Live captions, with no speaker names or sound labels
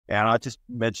And I'll just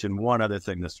mention one other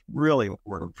thing that's really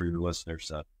important for your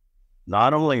listeners.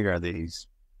 Not only are these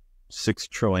 $6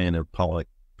 trillion of public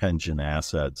pension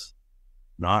assets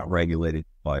not regulated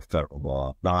by federal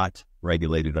law, not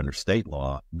regulated under state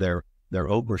law, they're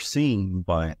overseen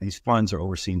by, these funds are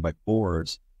overseen by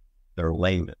boards that are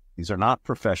laymen. These are not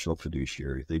professional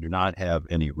fiduciaries. They do not have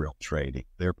any real training.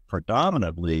 They're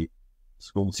predominantly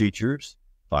school teachers,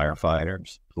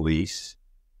 firefighters, police,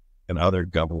 and other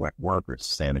government workers,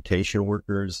 sanitation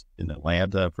workers in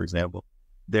Atlanta, for example.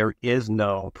 There is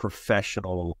no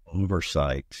professional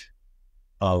oversight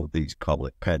of these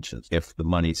public pensions. If the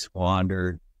money's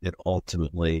squandered, it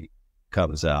ultimately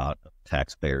comes out of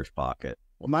taxpayers' pocket.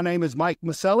 Well, my name is Mike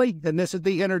Maselli, and this is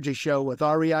The Energy Show with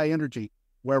REI Energy,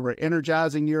 where we're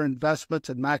energizing your investments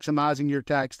and maximizing your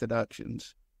tax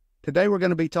deductions. Today, we're going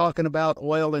to be talking about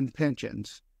oil and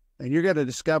pensions, and you're going to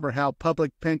discover how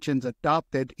public pensions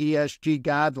adopted ESG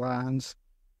guidelines,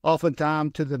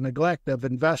 oftentimes to the neglect of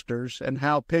investors, and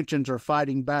how pensions are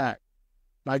fighting back.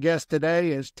 My guest today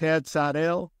is Ted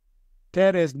Siedle.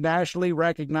 Ted is nationally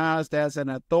recognized as an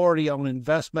authority on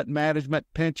investment management,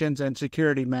 pensions, and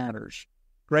security matters.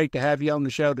 Great to have you on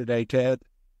the show today, Ted.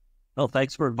 Well,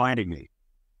 thanks for inviting me.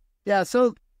 Yeah,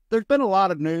 so there's been a lot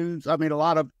of news. I mean, a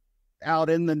lot of out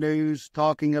in the news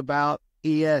talking about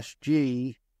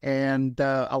ESG, and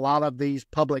a lot of these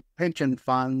public pension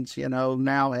funds,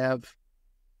 now have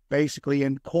basically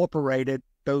incorporated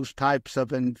those types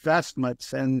of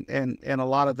investments in a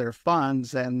lot of their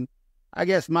funds. And I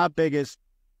guess my biggest,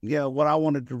 what I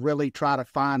wanted to really try to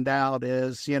find out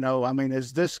is,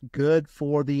 is this good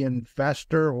for the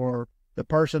investor or the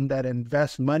person that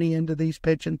invests money into these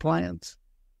pension plans?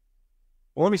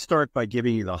 Well, let me start by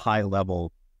giving you the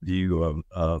high-level view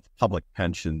of public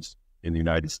pensions in the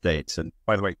United States. And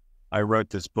by the way, I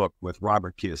wrote this book with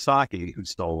Robert Kiyosaki, who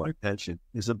stole my pension.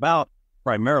 It's about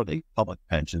primarily public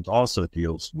pensions, also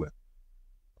deals with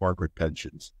corporate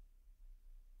pensions.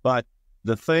 But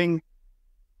the thing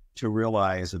to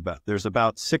realize there's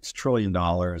about $6 trillion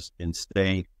in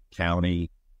state,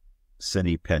 county,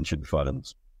 city pension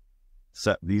funds.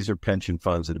 So these are pension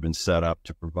funds that have been set up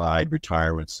to provide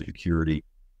retirement security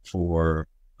for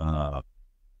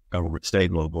government,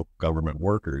 state and local government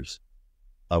workers.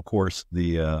 Of course,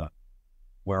 we're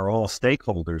all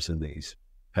stakeholders in these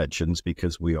pensions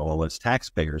because we all, as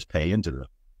taxpayers, pay into them.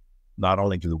 Not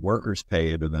only do the workers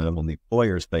pay into them, and the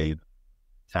employers pay,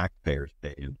 taxpayers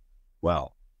pay in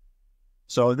well.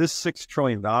 So this $6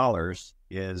 trillion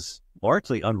is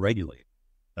largely unregulated.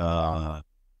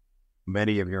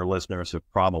 Many of your listeners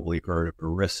have probably heard of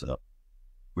ERISA,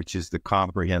 which is the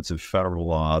comprehensive federal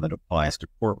law that applies to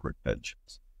corporate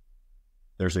pensions.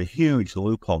 There's a huge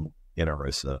loophole in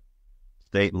ERISA.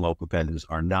 State and local pensions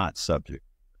are not subject.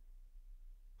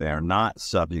 They are not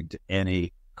subject to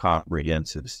any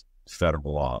comprehensive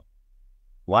federal law.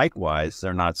 Likewise,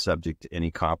 they're not subject to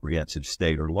any comprehensive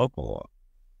state or local law.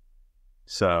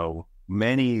 So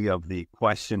many of the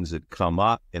questions that come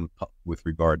up with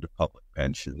regard to public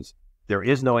pensions, there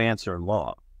is no answer in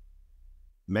law.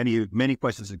 Many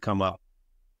questions that come up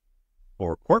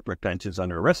for corporate pensions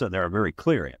under ERISA, they are very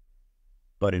clear in.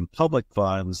 But in public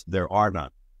funds, there are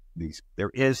none.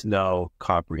 There is no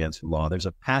comprehensive law. There's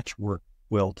a patchwork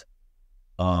quilt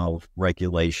of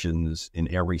regulations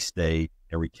in every state,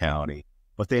 every county,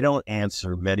 but they don't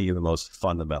answer many of the most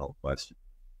fundamental questions.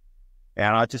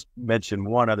 And I'll just mention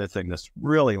one other thing that's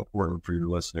really important for your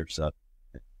listeners.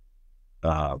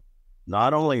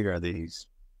 Not only are these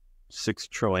 $6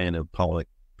 trillion of public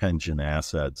pension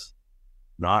assets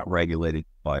not regulated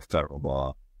by federal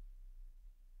law,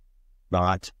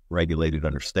 not regulated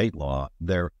under state law,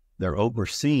 they're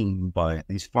overseen by,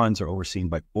 these funds are overseen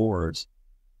by boards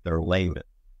that are laymen.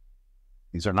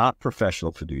 These are not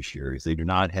professional fiduciaries. They do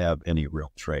not have any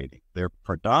real training. They're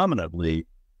predominantly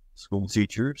school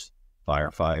teachers,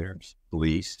 firefighters,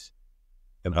 police,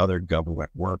 and other government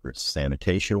workers,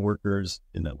 sanitation workers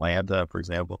in Atlanta, for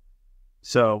example.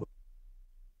 So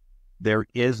there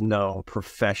is no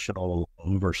professional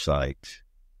oversight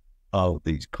of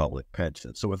these public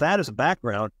pensions. So with that as a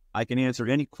background, I can answer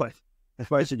any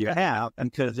question you have,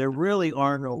 because there really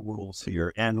are no rules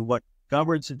here. And what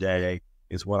governs today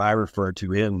is what I refer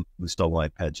to in the Stole My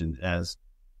Pension as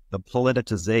the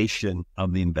politicization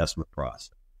of the investment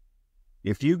process.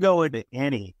 If you go into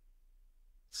any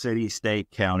city,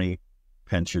 state, county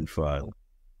pension fund,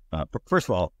 first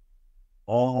of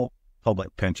all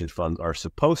public pension funds are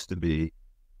supposed to be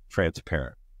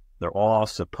transparent. They're all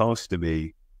supposed to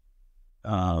be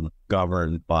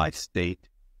governed by state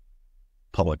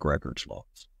public records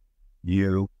laws.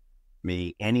 You,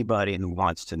 me, anybody who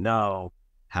wants to know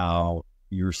how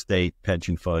your state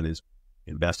pension fund is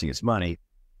investing its money,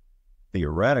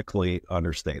 theoretically,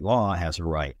 under state law, has a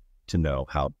right to know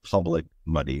how public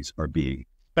monies are being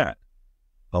spent.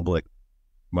 Public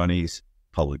monies,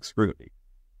 public scrutiny,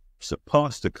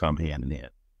 supposed to come hand in hand.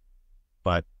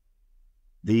 But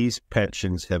these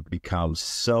pensions have become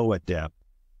so adept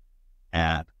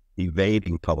at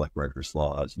evading public records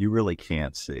laws, you really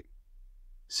can't see.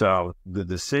 So the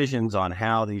decisions on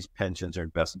how these pensions are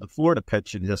invested, the Florida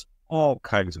pension has all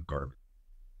kinds of garbage.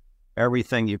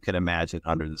 Everything you can imagine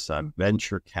under the sun,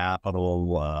 venture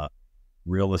capital,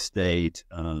 real estate,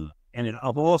 and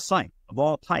of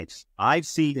all types. I've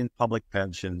seen in public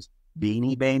pensions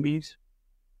beanie babies,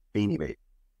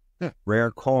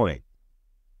 rare coin.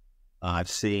 I've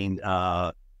seen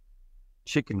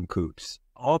chicken coops,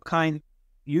 all kind,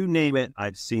 you name it,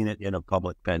 I've seen it in a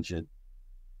public pension.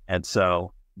 And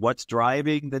so what's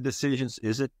driving the decisions?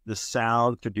 Is it the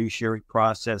sound fiduciary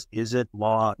process? Is it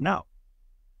law? No.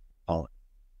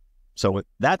 So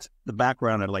that's the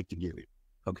background I'd like to give you.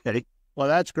 Okay. Well,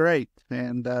 that's great.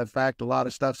 And in fact, a lot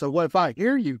of stuff. So if I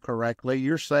hear you correctly,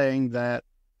 you're saying that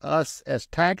us as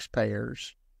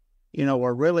taxpayers,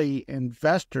 are really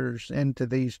investors into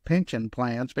these pension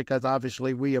plans, because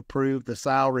obviously we approve the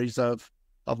salaries of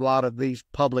a lot of these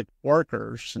public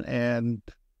workers. And,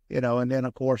 and then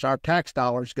of course our tax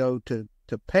dollars go to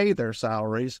pay their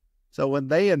salaries. So when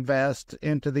they invest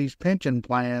into these pension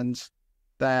plans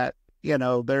that,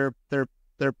 they're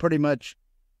pretty much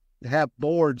have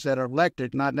boards that are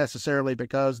elected, not necessarily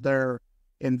because they're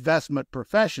investment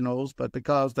professionals, but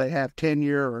because they have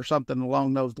tenure or something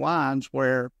along those lines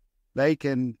where they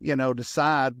can,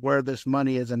 decide where this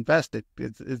money is invested.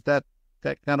 Is that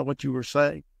kind of what you were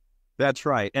saying? That's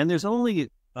right. And there's only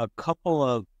a couple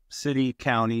of city,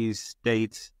 counties,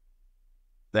 states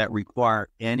that require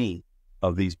any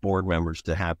of these board members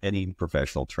to have any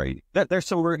professional training. There's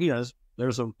some rare,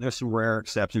 there's some rare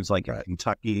exceptions, like in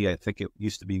Kentucky. I think it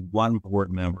used to be one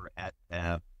board member had to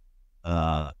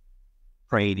have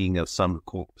training of some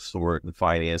sort in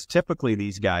finance. Typically,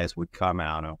 these guys would come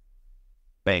out of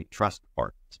bank trust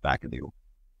departments back in the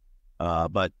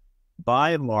old. But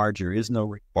by and large, there is no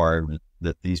requirement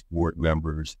that these board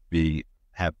members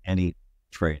have any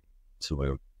training.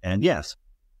 And yes,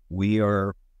 we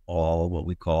are all what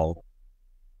we call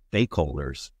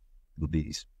stakeholders of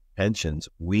these pensions.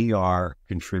 We are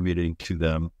contributing to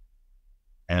them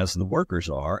as the workers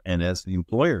are and as the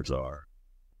employers are,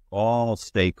 all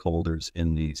stakeholders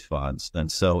in these funds.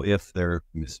 And so if they're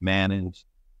mismanaged,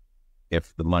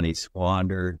 if the money's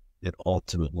squandered, it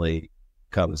ultimately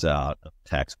comes out of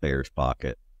taxpayers'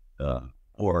 pocket.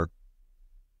 Or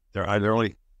there are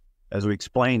only, as we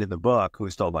explained in the book, Who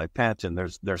Stole My Pension,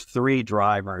 there's three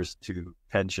drivers to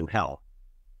pension health.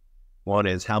 One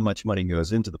is how much money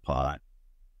goes into the pot.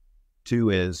 Two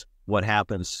is what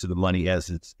happens to the money as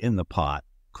it's in the pot,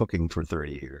 cooking for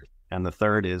 30 years. And the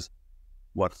third is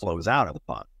what flows out of the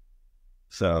pot.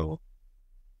 So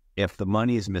if the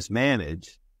money is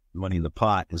mismanaged, the money in the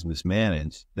pot is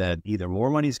mismanaged, then either more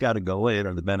money's got to go in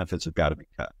or the benefits have got to be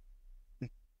cut.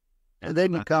 And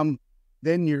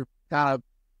then you're kind of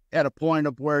at a point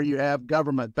of where you have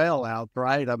government bailout,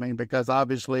 right? I mean, because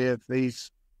obviously if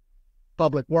these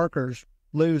public workers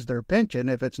lose their pension,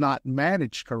 if it's not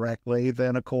managed correctly,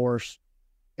 then of course,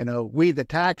 we the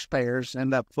taxpayers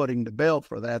end up footing the bill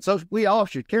for that. So we all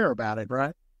should care about it,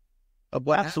 right?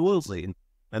 Absolutely. Happens.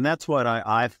 And that's what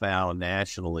I found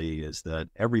nationally is that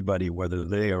everybody, whether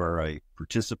they are a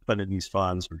participant in these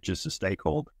funds or just a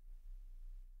stakeholder,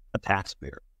 a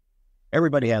taxpayer,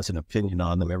 everybody has an opinion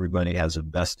on them. Everybody has a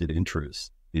vested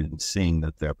interest in seeing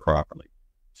that they're properly.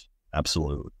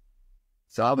 Absolutely.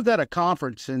 So I was at a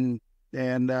conference and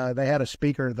they had a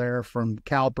speaker there from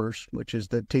CalPERS, which is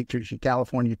the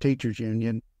California Teachers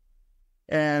Union.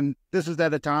 And this is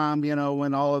at a time,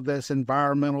 when all of this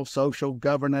environmental, social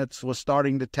governance was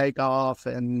starting to take off.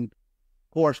 And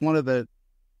of course, one of the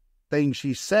things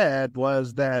she said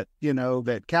was that,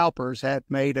 that CalPERS had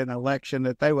made an election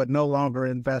that they would no longer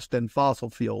invest in fossil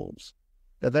fuels,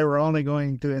 that they were only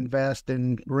going to invest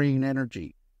in green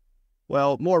energy.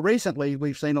 Well, more recently,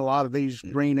 we've seen a lot of these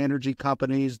green energy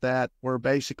companies that were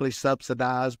basically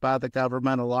subsidized by the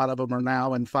government. A lot of them are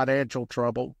now in financial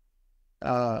trouble.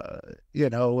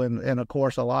 And of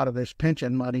course, a lot of this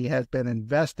pension money has been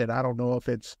invested. I don't know if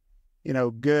it's,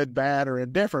 good, bad, or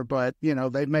indifferent, but,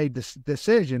 they've made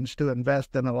decisions to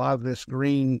invest in a lot of this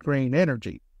green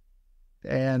energy.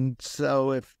 And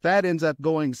so if that ends up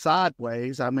going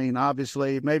sideways, I mean,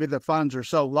 obviously, maybe the funds are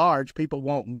so large, people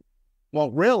won't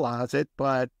realize it,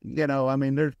 but,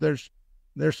 there's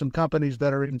some companies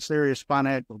that are in serious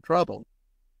financial trouble.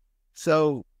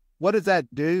 So what does that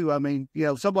do? I mean,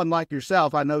 someone like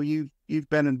yourself, I know you've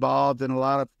been involved in a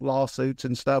lot of lawsuits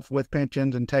and stuff with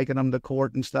pensions and taking them to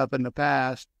court and stuff in the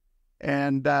past.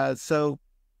 And so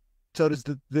does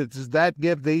that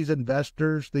give these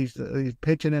investors, these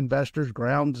pension investors,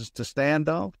 grounds to stand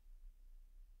on?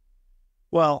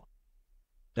 Well,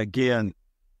 again,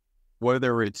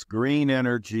 whether it's green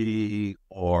energy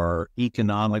or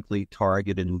economically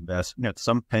targeted investment,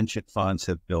 some pension funds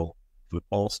have built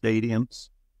football stadiums,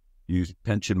 use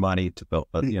pension money to build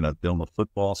a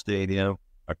football stadium,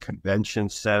 a convention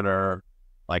center,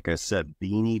 like I said,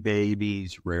 Beanie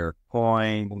Babies, rare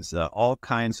coins, all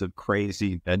kinds of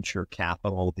crazy venture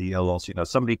capital deals.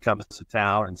 Somebody comes to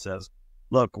town and says,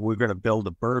 look, we're going to build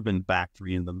a bourbon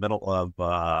factory in the middle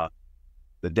of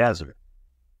the desert,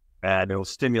 and it'll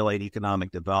stimulate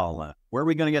economic development. Where are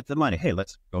we going to get the money? Hey,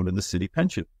 let's go to the city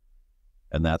pension.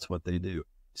 And that's what they do.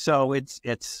 So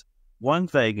it's one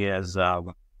thing is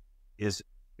a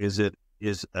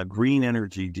green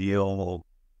energy deal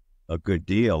a good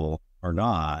deal or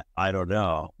not? I don't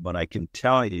know. But I can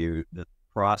tell you that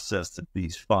the process that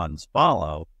these funds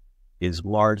follow is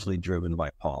largely driven by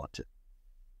politics.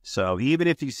 So even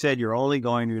if you said you're only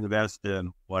going to invest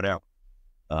in whatever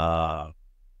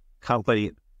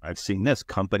company, I've seen this,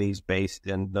 companies based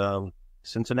in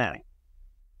Cincinnati.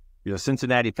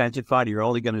 Cincinnati Pension Fund, you're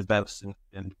only going to invest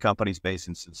in companies based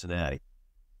in Cincinnati.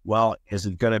 Well, is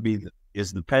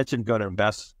the pension going to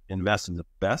invest in the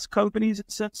best companies in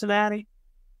Cincinnati?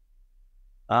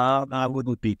 I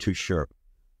wouldn't be too sure.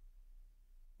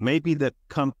 Maybe the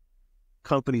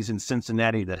companies in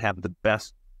Cincinnati that have the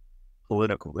best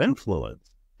political influence,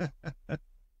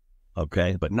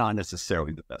 okay, but not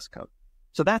necessarily the best company.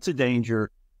 So that's a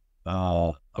danger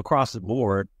across the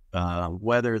board.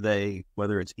 Whether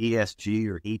it's ESG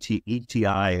or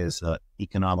ETI is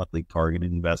economically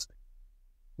targeted investing,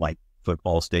 like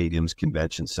football stadiums,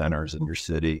 convention centers in your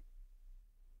city.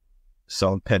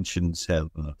 Some pensions have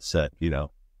said,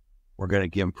 we're going to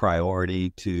give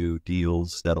priority to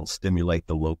deals that'll stimulate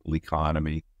the local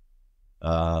economy.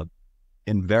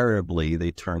 Invariably,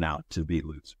 they turn out to be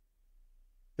losers.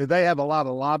 Do they have a lot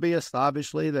of lobbyists,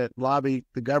 obviously, that lobby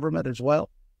the government as well?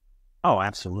 Oh,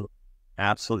 absolutely.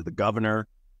 Absolutely. The governor,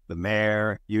 the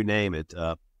mayor, you name it.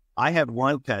 I had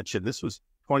one pension, this was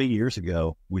 20 years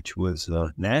ago, which was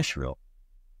Nashville.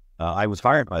 I was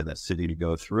hired by that city to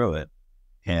go through it.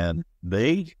 And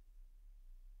they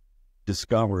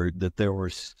discovered that there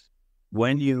was,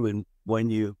 when you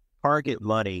target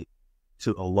money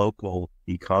to a local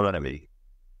economy,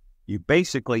 you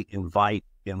basically invite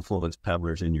influence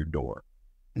peddlers in your door.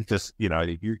 Just,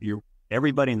 you're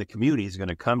everybody in the community is going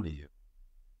to come to you.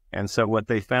 And so what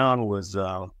they found was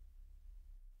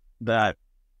that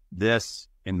this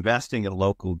investing in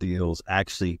local deals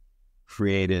actually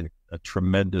created a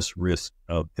tremendous risk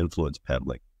of influence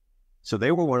peddling. So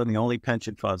they were one of the only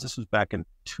pension funds, this was back in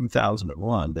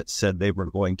 2001, that said they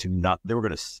were going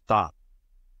to stop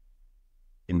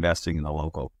investing in the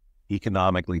local,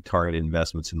 economically targeted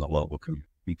investments in the local community,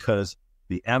 because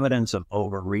the evidence of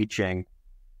overreaching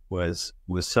was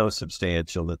so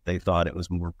substantial that they thought it was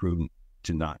more prudent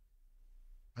to not.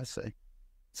 I see.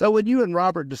 So when you and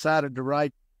Robert decided to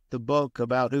write the book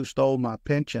about Who Stole My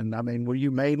Pension, I mean, were you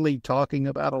mainly talking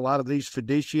about a lot of these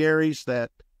fiduciaries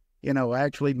that,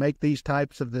 actually make these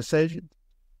types of decisions?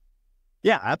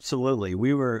 Yeah, absolutely.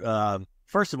 We were,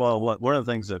 first of all, one of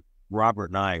the things that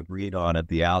Robert and I agreed on at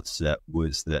the outset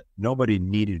was that nobody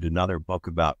needed another book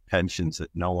about pensions that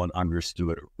no one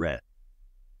understood or read.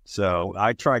 So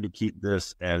I tried to keep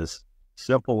this as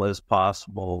simple as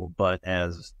possible, but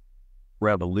as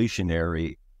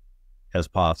revolutionary as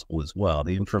possible as well.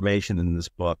 The information in this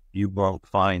book, you won't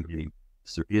find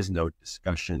there is no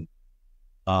discussion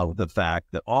of the fact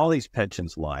that all these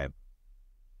pensions lie,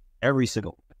 every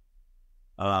single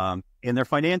in their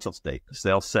financial statements.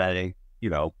 They'll say,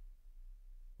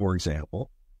 for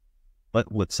example,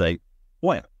 let's say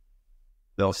oil.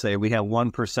 They'll say we have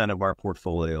 1% of our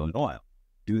portfolio in oil.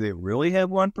 Do they really have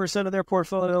 1% of their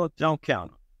portfolio? Don't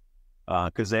count them.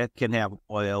 Because they can have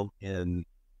oil in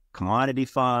commodity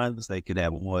funds. They could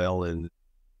have oil in,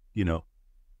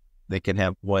 they can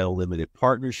have oil limited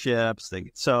partnerships.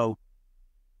 So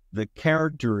the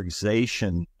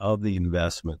characterization of the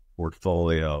investment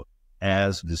portfolio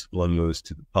as disclosed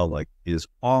to the public is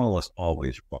almost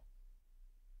always wrong.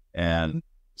 And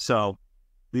so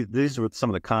these were some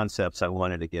of the concepts I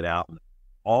wanted to get out.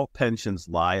 All pensions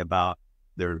lie about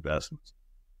their investments.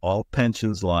 All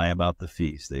pensions lie about the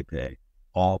fees they pay.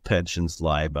 All pensions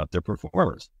lie about their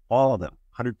performers. All of them,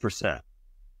 100%.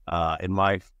 In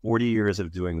my 40 years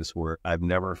of doing this work, I've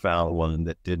never found one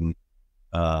that didn't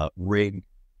rig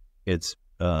It's,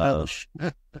 Oh,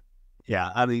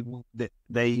 yeah, I mean,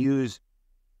 they use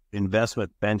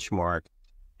investment benchmark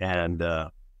and,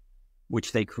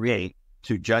 which they create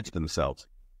to judge themselves.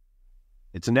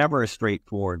 It's never a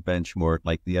straightforward benchmark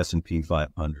like the S&P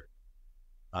 500.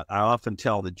 I often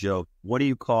tell the joke, what do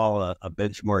you call a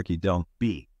benchmark you don't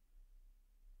beat?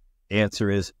 Answer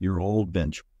is your old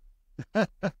benchmark.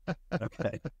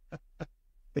 Okay.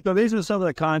 So these are some of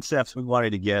the concepts we wanted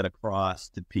to get across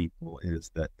to people, is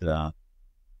that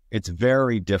it's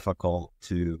very difficult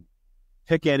to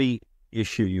pick any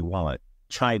issue you want.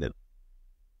 China.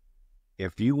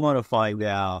 If you want to find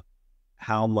out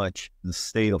how much the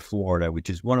state of Florida, which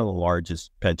is one of the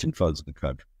largest pension funds in the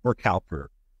country, or CalPERS,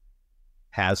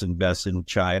 has invested in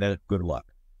China, good luck,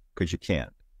 because you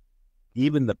can't.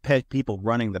 Even the people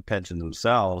running the pension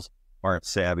themselves aren't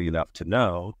savvy enough to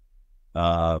know,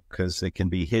 because it can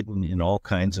be hidden in all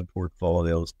kinds of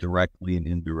portfolios, directly and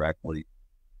indirectly.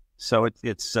 So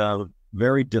it's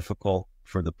very difficult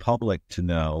for the public to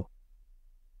know,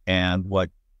 and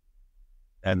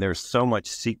there's so much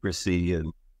secrecy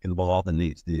involved in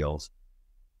these deals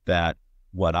that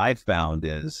what I found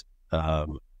is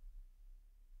the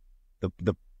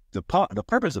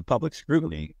purpose of public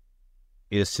scrutiny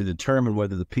is to determine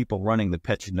whether the people running the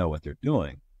pension know what they're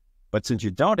doing. But since you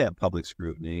don't have public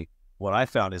scrutiny, what I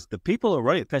found is the people who are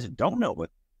running the pension don't know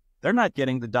they're not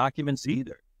getting the documents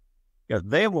either. You know,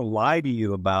 they will lie to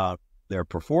you about their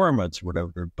performance,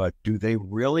 whatever, but do they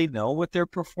really know what their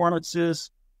performance is?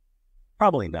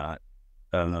 Probably not.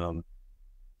 So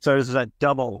there's that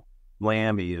double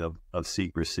whammy of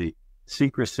secrecy.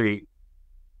 Secrecy,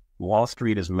 Wall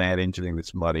Street is managing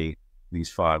this money, these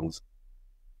funds,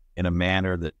 in a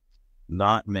manner that's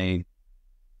not made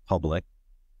public,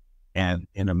 and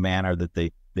in a manner that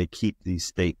they keep these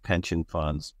state pension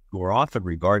funds, who are often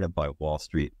regarded by Wall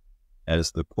Street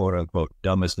as the quote-unquote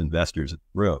dumbest investors in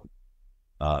the room.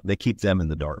 They keep them in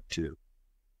the dark too.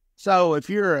 so if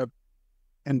you're a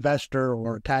investor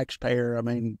or a taxpayer, I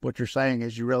mean, what you're saying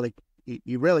is you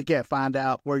really can't find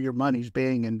out where your money's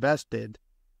being invested.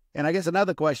 And I guess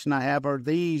another question I have, are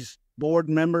these board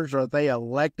members, are they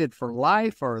elected for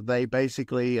life, or are they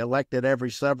basically elected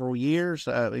every several years?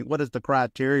 I mean, what is the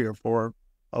criteria for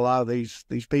a lot of these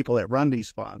people that run these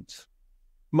funds?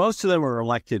 Most of them are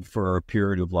elected for a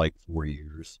period of like 4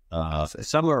 years.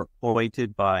 Some are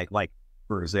appointed by, like,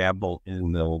 for example,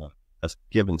 in a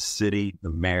given city, the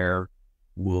mayor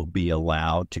will be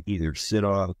allowed to either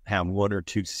have one or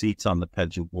two seats on the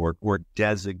pension board, or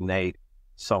designate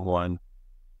someone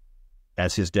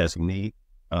as his designee,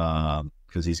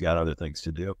 because he's got other things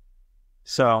to do.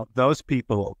 So those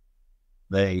people,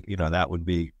 that would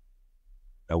be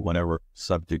whatever,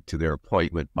 subject to their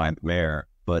appointment by the mayor.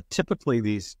 But typically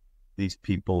these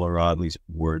people are on these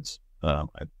boards,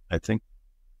 I think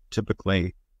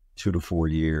typically 2 to 4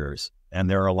 years, and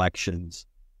there are elections,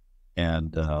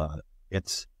 and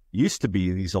it's used to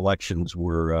be these elections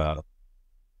were,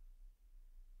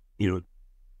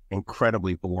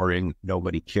 incredibly boring.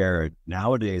 Nobody cared.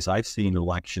 Nowadays, I've seen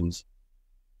elections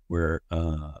where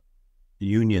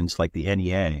unions like the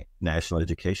NEA, National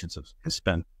Education System, has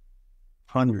spent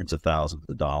hundreds of thousands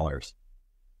of dollars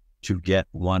to get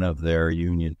one of their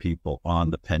union people on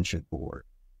the pension board.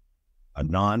 A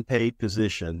non-paid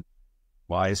position.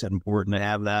 Why is it important to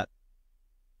have that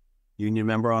union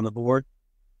member on the board?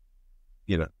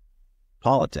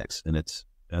 Politics,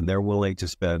 and they're willing to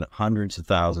spend hundreds of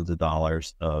thousands of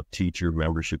dollars of teacher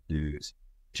membership dues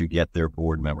to get their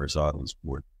board members on this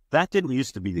board. That didn't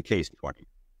used to be the case 20,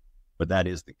 but that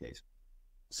is the case.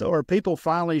 So are people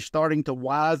finally starting to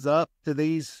wise up to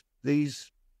these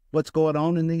what's going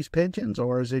on in these pensions,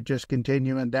 or is it just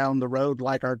continuing down the road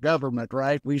like our government,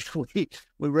 right? We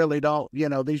really don't,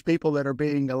 these people that are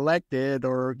being elected,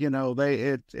 or,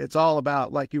 it's all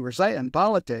about, like you were saying,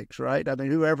 politics, right? I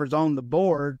mean, whoever's on the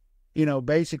board,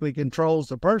 basically controls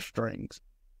the purse strings.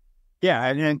 Yeah,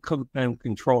 and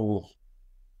control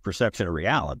perception of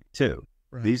reality too.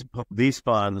 Right. These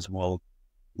funds will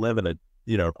live in a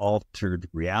altered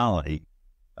reality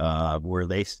where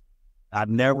I've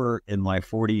never in my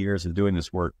 40 years of doing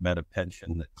this work met a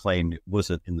pension that claimed it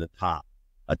wasn't in a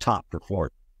top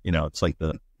performer. It's like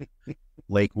the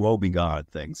Lake Wobegon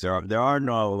things. There are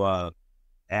no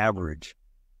average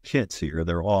kids here.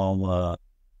 They're all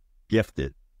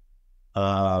gifted.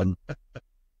 And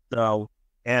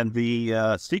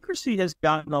the secrecy has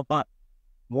gotten a lot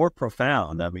more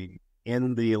profound. I mean,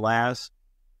 in the last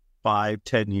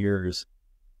 5-10 years,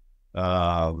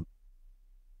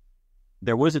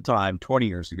 there was a time 20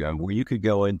 years ago where you could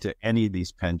go into any of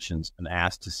these pensions and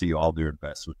ask to see all their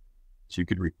investment. So you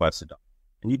could request it,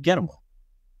 and you'd get them all.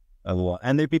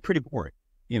 And they'd be pretty boring.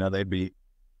 They'd be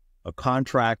a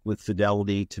contract with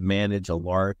Fidelity to manage a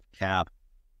large cap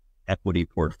equity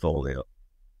portfolio.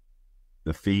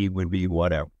 The fee would be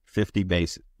whatever, 50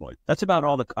 basis points. That's about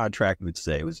all the contract would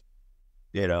say. It was,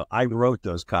 I wrote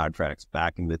those contracts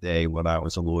back in the day when I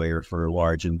was a lawyer for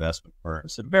large investment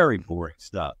firms. Very boring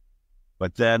stuff.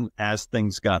 But then as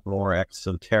things got more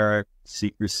esoteric,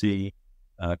 secrecy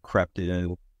crept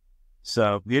in.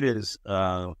 So it is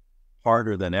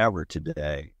harder than ever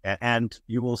today. And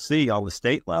you will see on the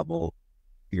state level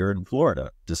here in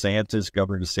Florida,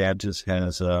 Governor DeSantis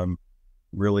has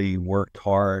really worked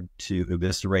hard to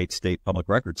eviscerate state public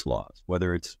records laws,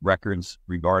 whether it's records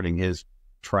regarding his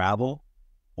travel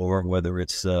or whether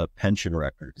it's pension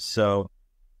records. So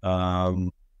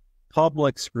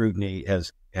public scrutiny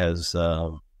has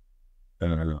gotten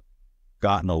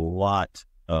a lot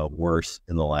worse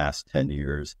in the last 10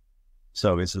 years.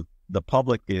 So the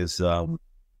public is, I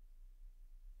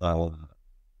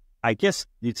guess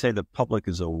you'd say the public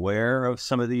is aware of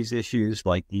some of these issues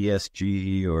like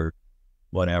ESG or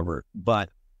whatever, but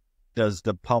does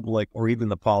the public or even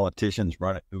the politicians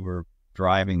who are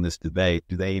driving this debate,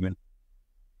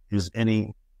 is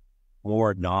any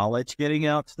more knowledge getting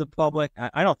out to the public?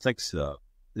 I don't think so.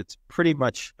 It's pretty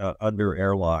much under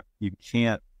airlock.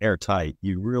 Airtight.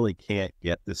 You really can't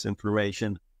get this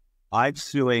information. I'm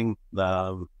suing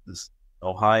this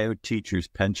Ohio Teachers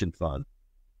Pension Fund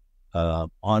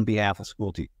on behalf of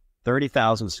school teachers.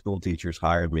 30,000 school teachers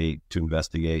hired me to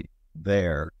investigate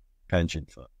their pension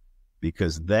fund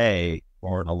because they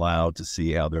weren't allowed to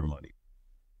see how their money.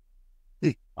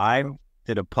 I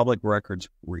did a public records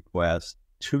request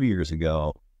 2 years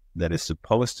ago that is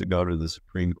supposed to go to the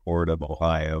Supreme Court of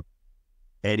Ohio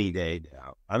any day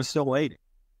now. I'm still waiting.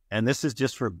 And this is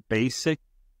just for basic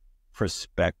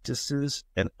prospectuses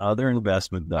and other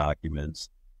investment documents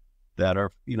that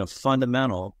are,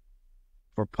 fundamental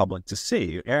for public to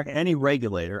see. Any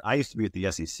regulator, I used to be at the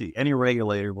SEC, any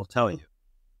regulator will tell you,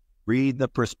 read the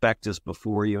prospectus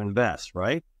before you invest,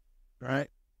 right? Right.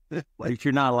 What if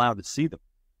you're not allowed to see them?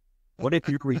 What if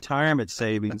your retirement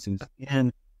savings is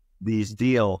in these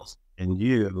deals and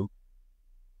you,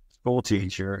 school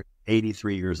teacher,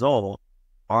 83 years old,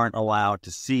 aren't allowed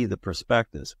to see the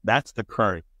prospectus? That's the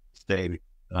current state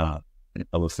of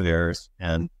affairs.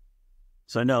 And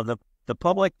so, no, the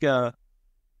public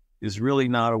is really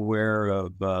not aware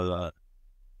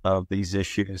of these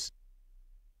issues.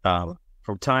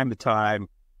 From time to time,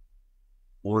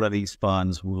 one of these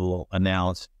funds will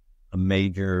announce a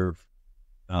major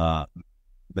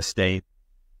mistake.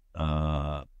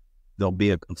 There'll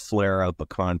be a flare-up, a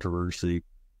controversy.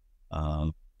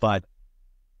 But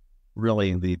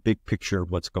really, the big picture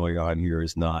of what's going on here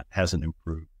hasn't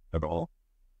improved at all.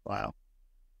 Wow.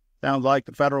 Sounds like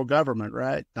the federal government,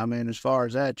 right? I mean, as far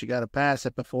as that, you got to pass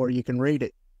it before you can read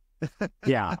it.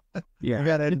 Yeah. You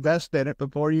got to invest in it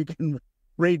before you can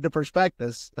read the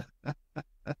prospectus.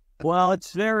 Well,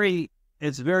 it's very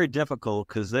difficult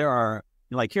because there are,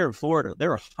 like here in Florida,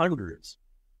 there are hundreds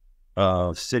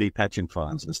of city pension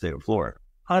funds in the state of Florida.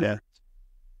 Hundreds.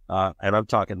 Yeah. And I'm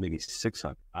talking maybe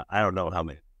 600. I don't know how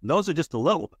many. Those are just the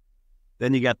little ones.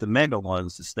 Then you got the mega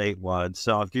ones, the state ones.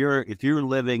 So if you're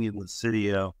living in the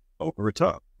city of Boca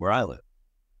Raton, where I live,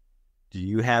 do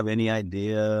you have any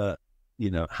idea,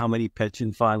 how many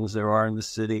pension funds there are in the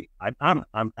city?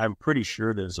 I'm pretty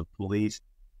sure there's a police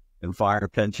and fire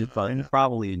pension fund,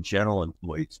 probably a general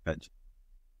employees pension.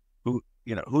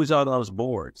 Who's on those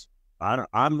boards?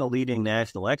 I'm the leading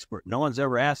national expert. No one's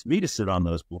ever asked me to sit on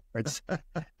those boards.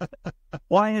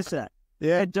 Why is that?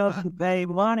 Yeah. It doesn't pay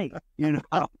money.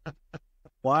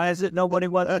 Why is it nobody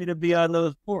wants me to be on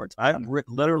those boards? I've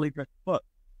literally written a book.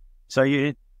 So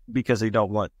because they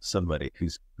don't want somebody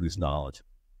who's knowledgeable.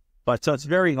 But so it's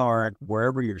very hard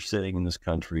wherever you're sitting in this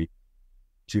country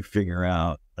to figure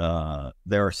out.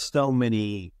 There are so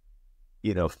many,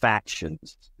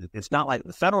 factions. It's not like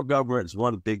the federal government is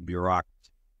one big bureaucracy.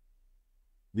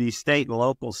 The state and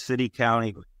local, city,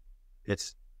 county,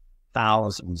 it's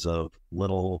thousands of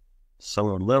some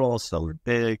are little, some are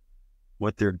big.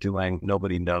 What they're doing,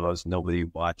 nobody knows, nobody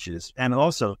watches. And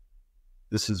also,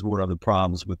 this is one of the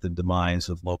problems with the demise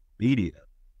of local media,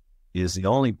 is the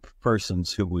only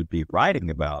persons who would be writing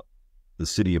about the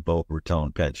city of Boca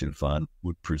Raton Pension Fund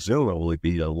would presumably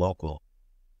be a local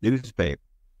newspaper,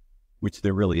 which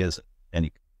there really isn't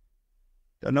any.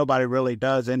 Nobody really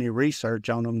does any research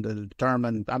on them to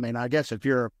determine. I mean, I guess if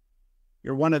you're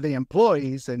one of the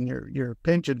employees and your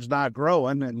pension's not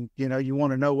growing and, you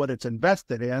want to know what it's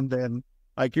invested in, then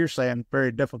like you're saying,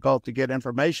 very difficult to get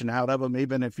information out of them,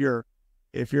 even if you're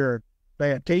a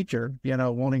bad teacher,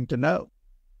 wanting to know.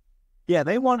 Yeah,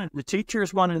 the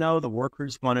teachers want to know, the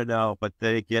workers want to know, but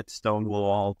they get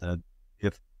stonewalled. And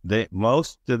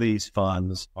most of these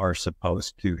funds are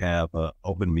supposed to have an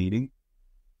open meeting.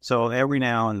 So every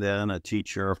now and then a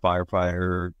teacher, a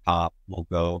firefighter, cop will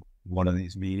go to one of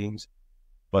these meetings,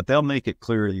 but they'll make it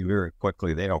clear to you very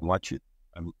quickly they don't want you.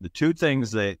 The two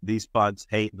things that these funds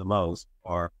hate the most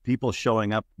are people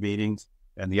showing up to meetings,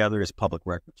 and the other is public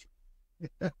records.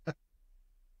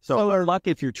 So they're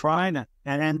lucky if you're trying to,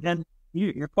 and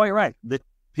you're quite right. The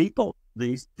people,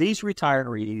 these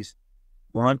retirees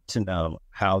want to know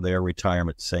how their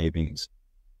retirement savings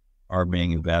are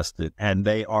being invested, and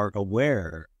they are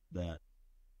aware that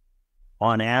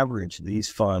on average, these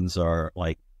funds are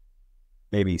like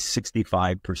maybe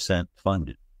 65%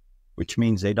 funded, which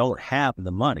means they don't have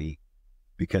the money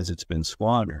because it's been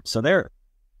squandered. So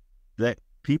that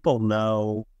people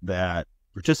know that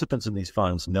participants in these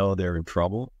funds know they're in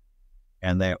trouble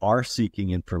and they are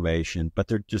seeking information, but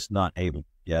they're just not able to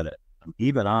get it.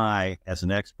 Even I, as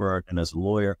an expert and as a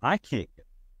lawyer, I can't get it.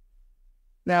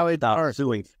 Now, without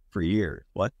suing for years.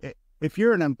 What? If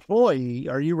you're an employee,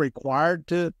 are you required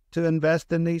to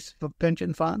invest in these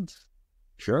pension funds?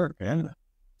 Sure, yeah.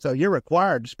 So you're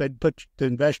required to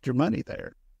invest your money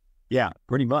there. Yeah,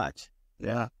 pretty much.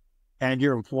 Yeah. And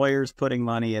your employer's putting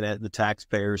money in it, the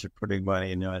taxpayers are putting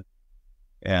money into it.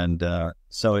 And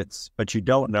but you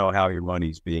don't know how your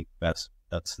money's being invested.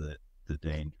 That's the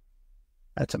danger.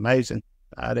 That's amazing.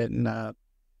 I didn't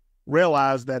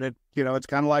realize that it's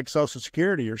kind of like Social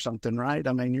Security or something, right?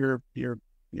 I mean,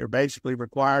 you're basically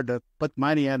required to put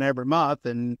money in every month,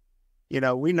 and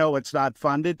we know it's not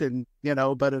funded, and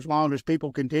but as long as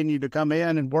people continue to come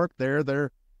in and work there,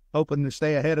 they're hoping to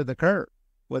stay ahead of the curve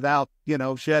without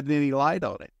shedding any light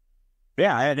on it.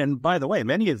 Yeah, and by the way,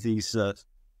 many of these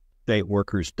state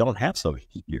workers don't have Social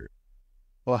Security.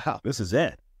 Wow, this is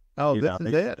it. Oh, this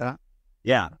is it, huh?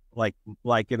 Yeah, like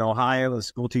in Ohio, the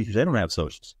school teachers, they don't have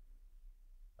Social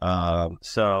Security.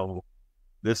 So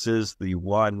this is the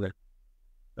one,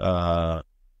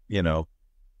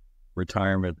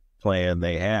 retirement plan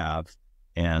they have,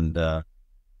 and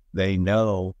they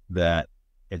know that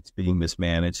it's being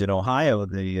mismanaged. In Ohio,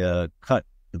 they cut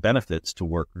the benefits to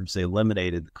workers. They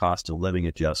eliminated the cost of living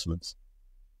adjustments.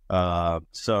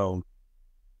 So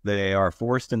they are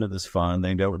forced into this fund.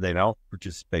 They don't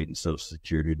participate in Social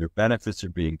Security. Their benefits are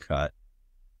being cut,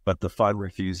 but the fund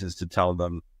refuses to tell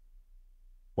them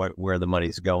where the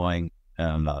money's going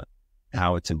and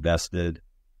how it's invested.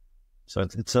 So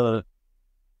it's a.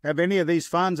 Have any of these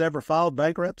funds ever filed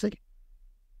bankruptcy?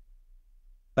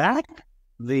 Back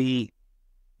the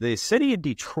city of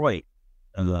Detroit,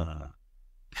 the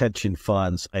pension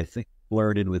funds, I think,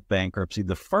 flirted with bankruptcy.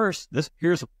 The first,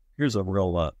 here's a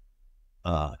real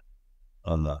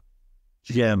on the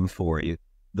gem for you.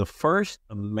 The first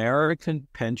American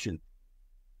pension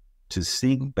to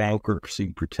seek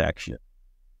bankruptcy protection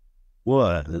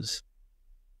was,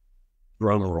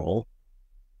 drum roll,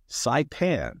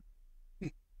 Saipan.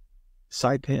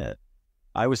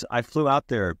 I flew out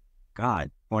there,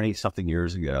 20 something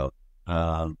years ago.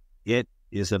 It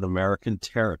is an American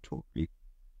territory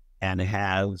and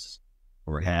has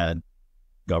or had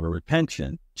government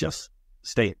pension, just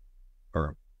state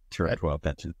or territorial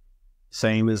pension,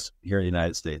 same as here in the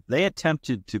United States. They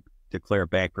attempted to declare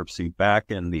bankruptcy back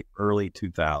in the early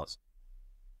 2000s.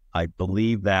 I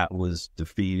believe that was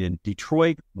defeated.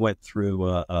 Detroit went through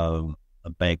a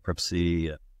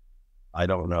bankruptcy. I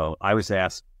don't know. I was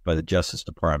asked by the Justice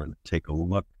Department to take a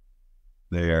look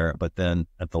there, but then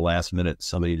at the last minute,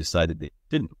 somebody decided they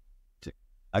didn't.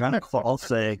 I got a call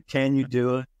saying, "Can you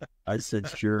do it?" I said,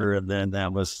 "Sure." And then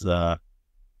that was,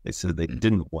 they said they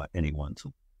didn't want anyone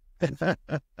to.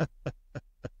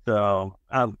 So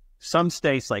some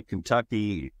states like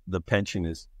Kentucky, the pension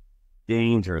is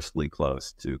dangerously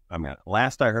close to,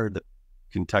 last I heard, the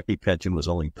Kentucky pension was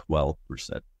only 12%.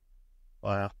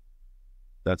 Wow.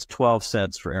 That's 12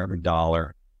 cents for every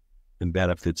dollar in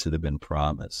benefits that have been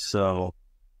promised. So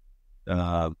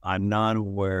I'm not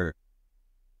aware,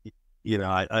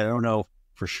 I don't know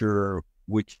for sure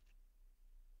which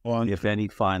one, if any,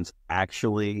 funds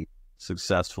actually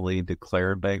successfully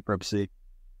declared bankruptcy,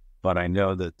 but I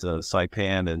know that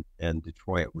Saipan and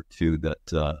Detroit were two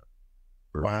that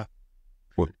were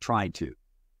trying to.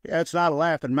 Yeah, it's not a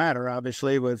laughing matter,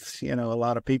 obviously, with, a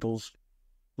lot of people's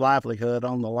livelihood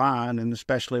on the line, and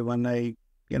especially when they,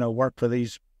 work for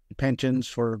these pensions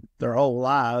for their whole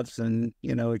lives and,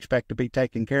 expect to be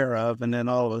taken care of. And then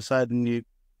all of a sudden you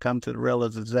come to the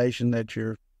realization that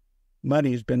your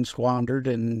money's been squandered,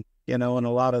 and, and a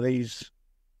lot of these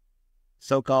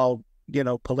so-called,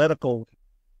 political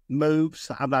moves.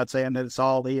 I'm not saying that it's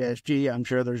all ESG. I'm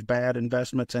sure there's bad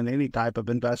investments in any type of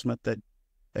investment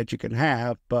that you can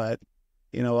have, but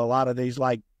a lot of these,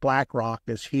 like BlackRock,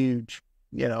 this huge,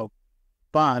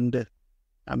 fund.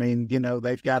 I mean,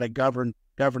 they've got a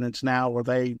governance now where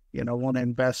they, want to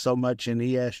invest so much in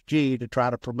ESG to try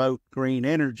to promote green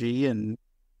energy. And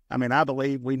I mean, I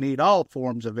believe we need all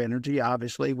forms of energy.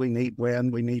 Obviously, we need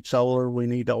wind, we need solar, we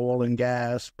need oil and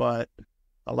gas, but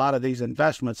a lot of these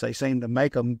investments, they seem to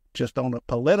make them just on a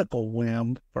political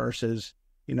whim versus,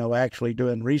 actually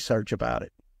doing research about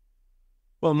it.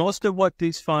 Well, most of what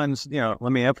these funds, let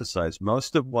me emphasize,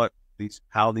 most of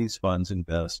how these funds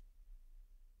invest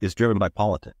is driven by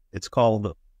politics.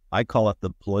 I call it the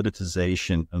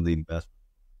politicization of the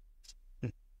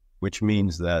investment, which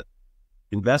means that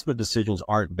investment decisions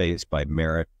aren't based by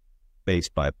merit,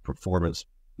 based by performance,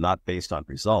 not based on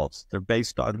results. They're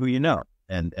based on who you know.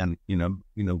 And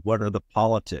what are the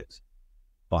politics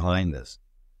behind this?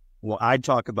 Well, I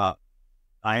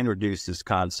introduced this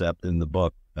concept in the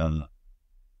book,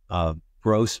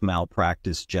 gross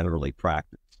malpractice generally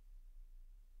practiced.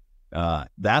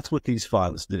 That's what these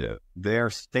funds do. Their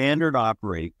standard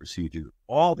operating procedure,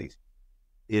 all these,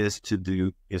 is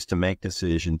to make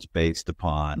decisions based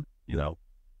upon, who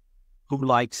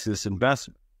likes this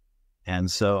investment.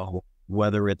 And so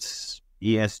whether it's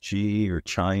ESG or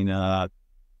China,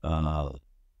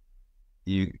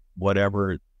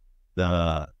 whatever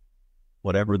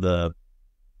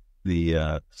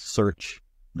the search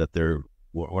that they're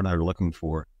looking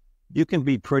for, you can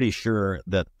be pretty sure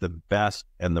that the best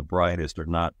and the brightest are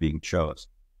not being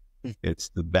chosen. It's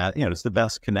the best, it's the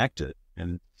best connected,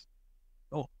 and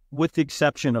with the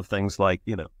exception of things like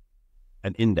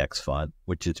an index fund,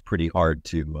 which is pretty hard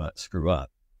to screw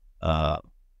up.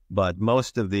 But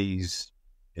most of these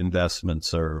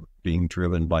investments are being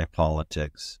driven by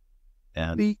politics.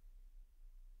 And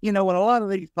when a lot of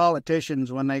these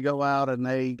politicians, when they go out and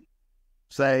they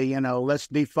say, let's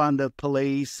defund the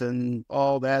police and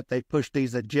all that, they push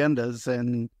these agendas,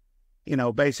 and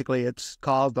basically it's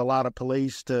caused a lot of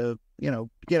police to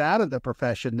get out of the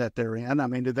profession that they're in. I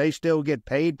mean, do they still get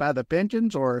paid by the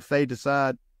pensions, or if they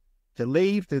decide to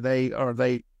leave, is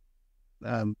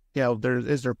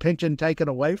their pension taken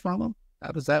away from them?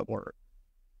 How does that work?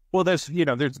 Well, there's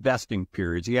vesting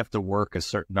periods. You have to work a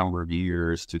certain number of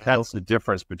years that's the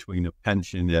difference between a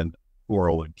pension and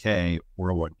 401k.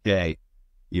 401k,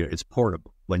 it's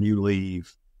portable. When you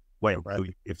leave,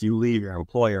 if you leave your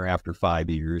employer after 5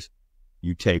 years,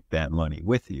 you take that money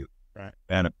with you. Right.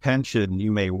 And a pension,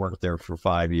 you may work there for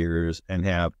 5 years and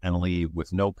leave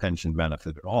with no pension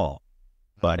benefit at all.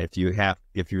 But if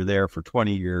you're there for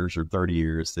 20 years or 30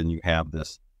 years, then you have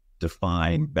this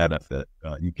defined benefit.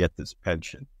 You get this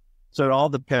pension. So it all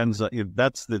depends.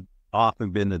 That's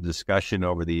often been the discussion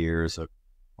over the years of,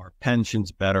 are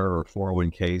pensions better or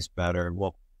 401ks better?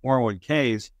 Well,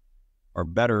 401ks are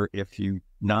better if you're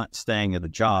not staying at a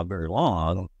job very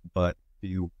long, but if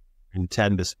you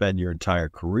intend to spend your entire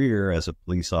career as a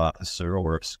police officer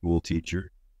or a school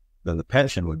teacher, then the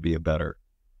pension would be a better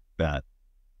bet.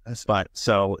 But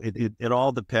so it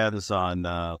all depends on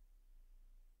how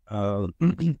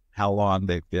long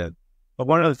they've been. But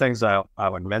one of the things I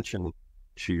would mention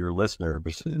to your listener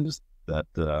is that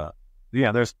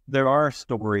there are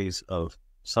stories of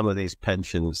some of these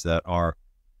pensions that are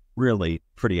really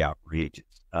pretty outrageous.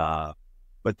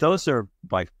 But those are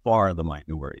by far the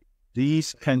minority.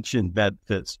 These pension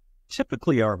benefits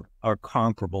typically are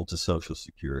comparable to Social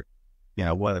Security.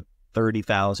 What,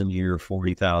 $30,000 a year,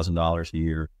 $40,000 a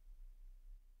year.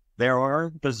 There are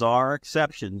bizarre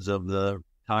exceptions of the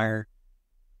entire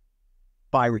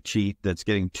fire chief that's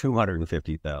getting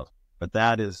 $250,000, but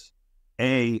that is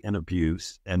A, an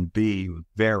abuse, and B,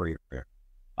 very rare.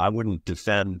 I wouldn't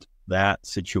defend that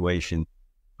situation.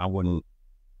 I wouldn't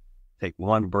take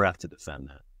one breath to defend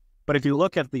that. But if you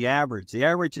look at the average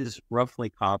is roughly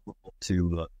comparable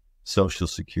to Social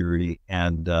Security,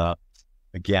 and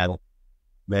again,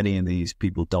 many of these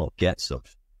people don't get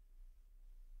Social.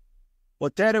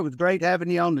 Well, Ted, it was great having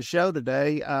you on the show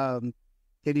today. Can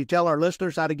you tell our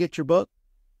listeners how to get your book?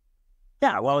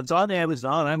 Yeah, well, it's on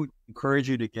Amazon. I would encourage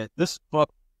you to get this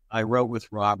book. I wrote with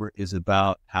Robert is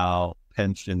about how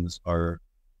pensions are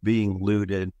being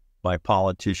looted by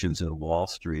politicians in Wall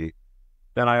Street.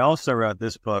 Then I also wrote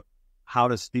this book, How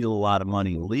to Steal a Lot of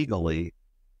Money Legally,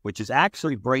 which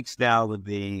actually breaks down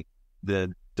the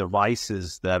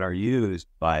devices that are used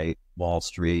by Wall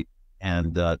Street,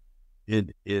 and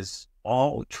it is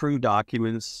all true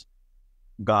documents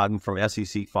gotten from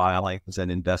SEC filings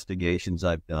and investigations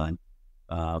I've done.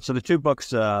 So the two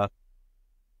books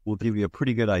will give you a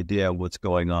pretty good idea of what's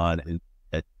going on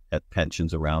at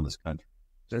pensions around this country.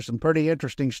 There's some pretty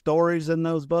interesting stories in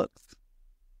those books.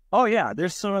 Oh yeah,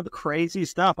 there's some of the crazy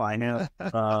stuff I know.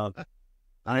 I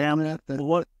am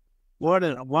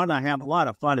one. I have a lot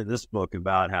of fun in this book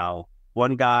about how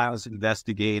one guy I was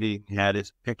investigating had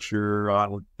his picture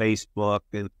on Facebook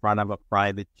in front of a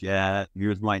private jet.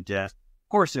 Here's my jet. Of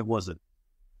course, it wasn't.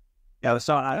 Yeah,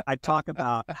 so I talk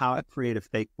about how to create a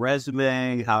fake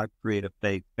resume, how to create a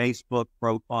fake Facebook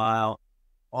profile.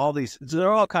 All these,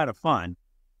 they're all kind of fun,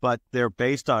 but they're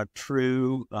based on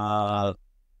true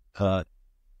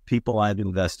people I've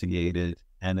investigated.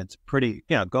 And it's pretty,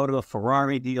 go to a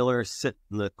Ferrari dealer, sit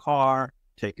in the car,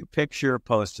 take a picture,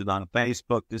 post it on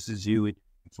Facebook. This is you,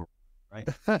 right?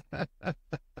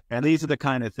 And these are the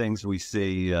kind of things we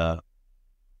see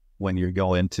when you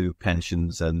go into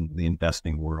pensions and the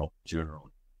investing world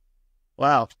generally.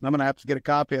 Wow. I'm going to have to get a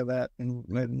copy of that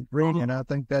and read it. I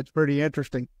think that's pretty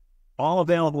interesting. All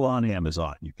available on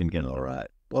Amazon. You can get it. All right.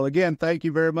 Well, again, thank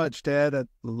you very much, Ted. I'd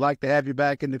like to have you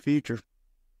back in the future.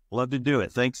 Love to do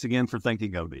it. Thanks again for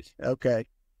thinking of me. Okay.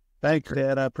 Thanks,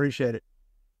 Ted. I appreciate it.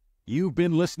 You've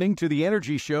been listening to The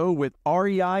Energy Show with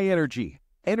REI Energy.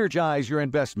 Energize your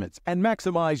investments and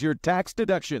maximize your tax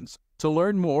deductions. To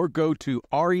learn more, go to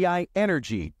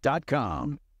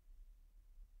reienergy.com.